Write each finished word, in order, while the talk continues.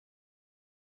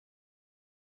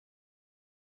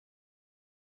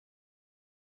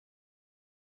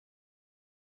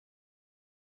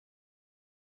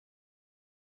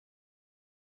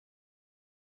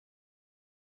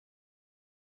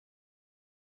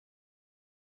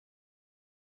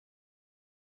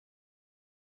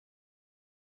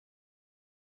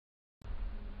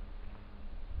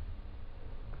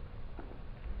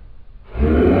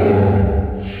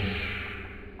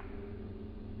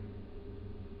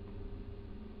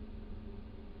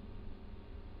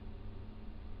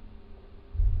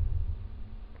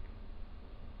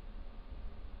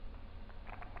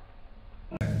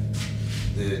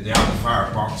the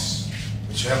amplifier box,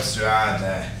 which helps to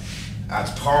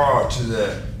add power to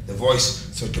the voice,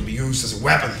 so it can be used as a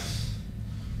weapon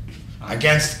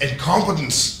against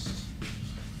incompetence.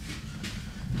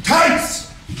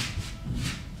 Tights!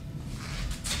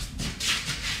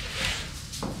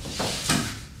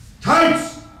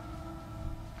 Tights!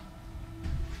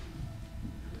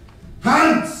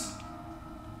 Pants!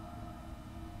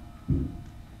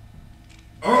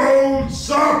 Old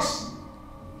socks!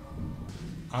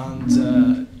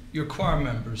 And your choir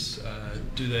members,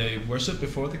 do they worship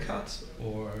before the cat,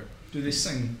 or do they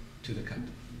sing to the cat?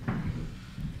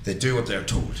 They do what they're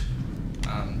told.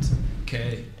 And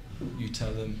Kay, you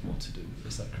tell them what to do,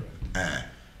 is that correct?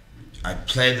 I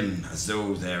play them as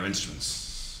though they're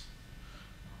instruments.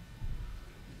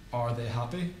 Are they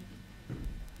happy?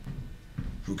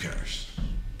 Who cares?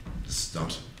 This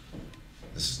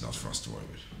is not for us to worry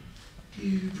about.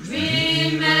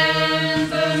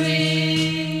 Remember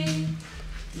me,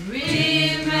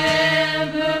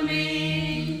 remember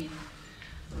me,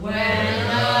 when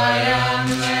I am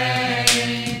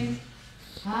lame.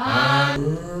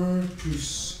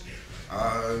 Purpose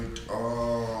out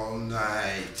all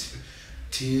night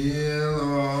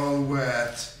till all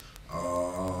wet.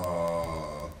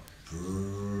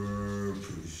 Purpose.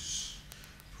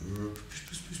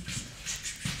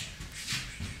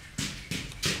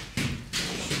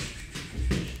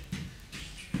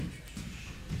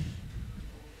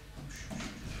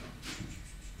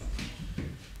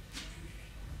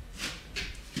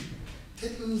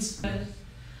 Tickles.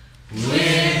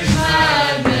 With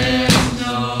madness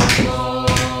no more.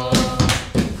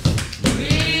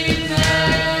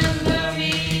 Remember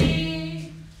me,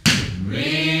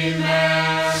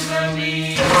 remember me,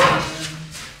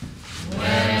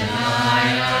 when I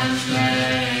am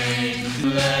lame,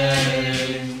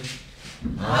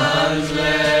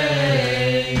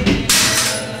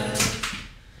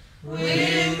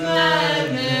 with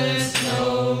madness no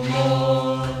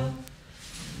more.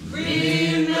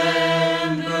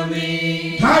 Remember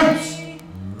me, Tights!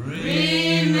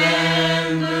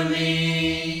 remember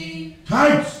me,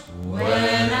 Tights!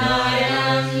 when I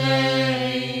am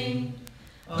lame,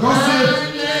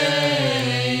 Gossip! lame.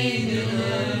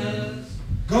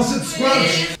 Gossip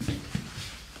squelch!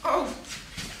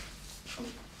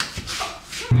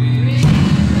 Remember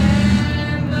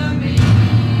me,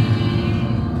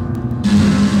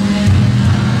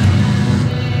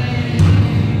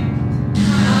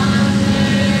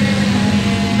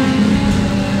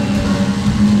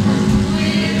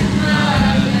 with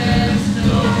madness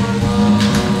no more.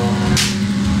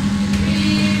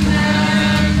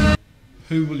 Remember.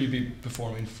 Who will you be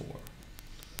performing for?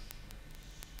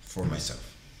 For myself.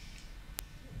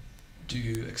 Do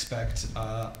you expect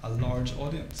a large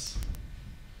audience?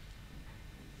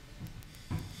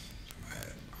 I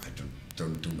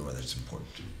don't know whether it's important.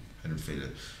 I don't feel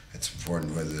it's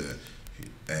important whether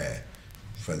the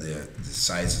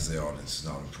size of the audience is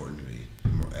not important to me.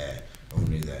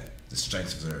 Only the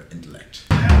strength of their intellect.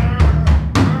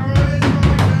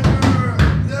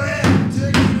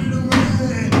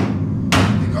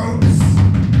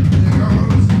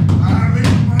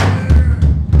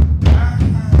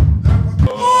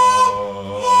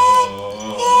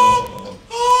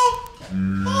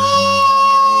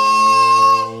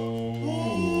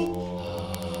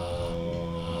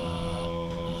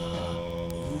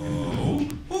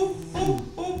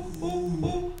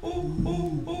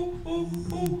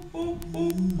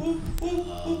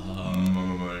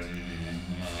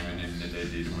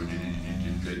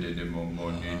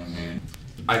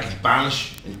 I can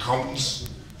banish incompetence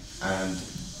and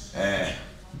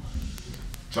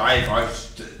drive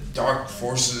out dark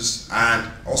forces and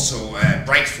also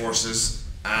bright forces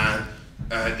and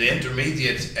the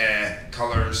intermediate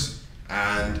colours,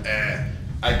 and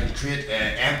I can create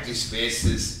empty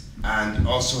spaces and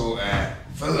also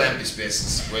fill empty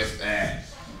spaces with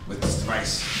this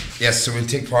device. Yes, so we'll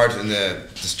take part in the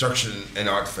Destruction in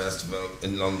Art Festival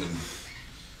in London.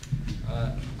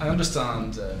 I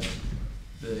understand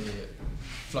the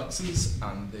Fluxes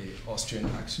and the Austrian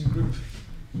Action Group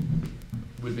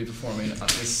will be performing at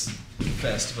this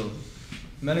festival.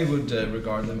 Many would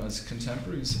regard them as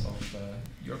contemporaries of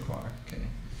your choir, Kay.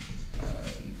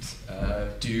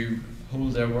 And do you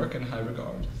hold their work in high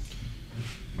regard?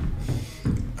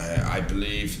 I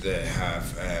believe they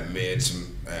have made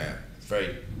some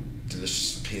very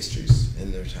delicious pastries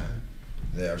in their time.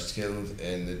 They are skilled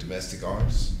in the domestic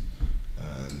arts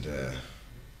and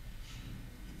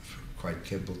quite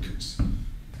capable cooks.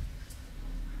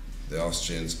 The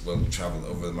Austrians will travel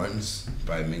over the mountains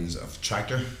by means of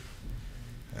tractor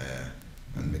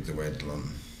and make their way to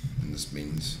London. And this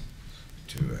means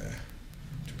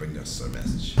to bring us a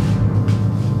message.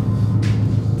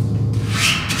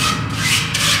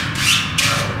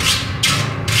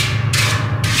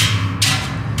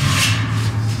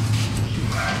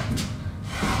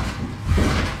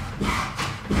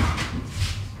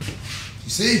 You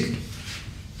see?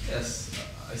 Yes,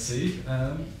 I see.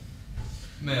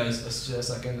 May I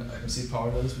suggest I can see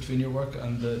parallels between your work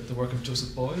and the work of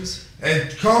Joseph Beuys?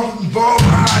 And Carlton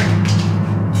Bowman!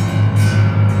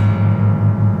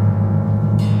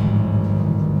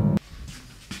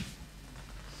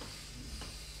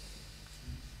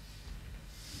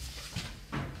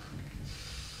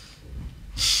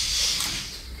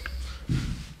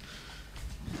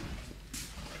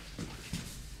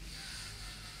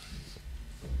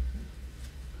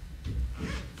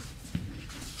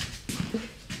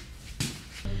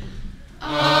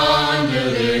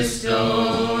 Under this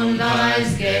stone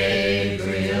lies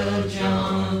Gabriel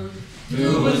John,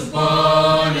 who was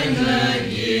born in the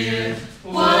year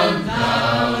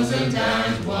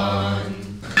 1001.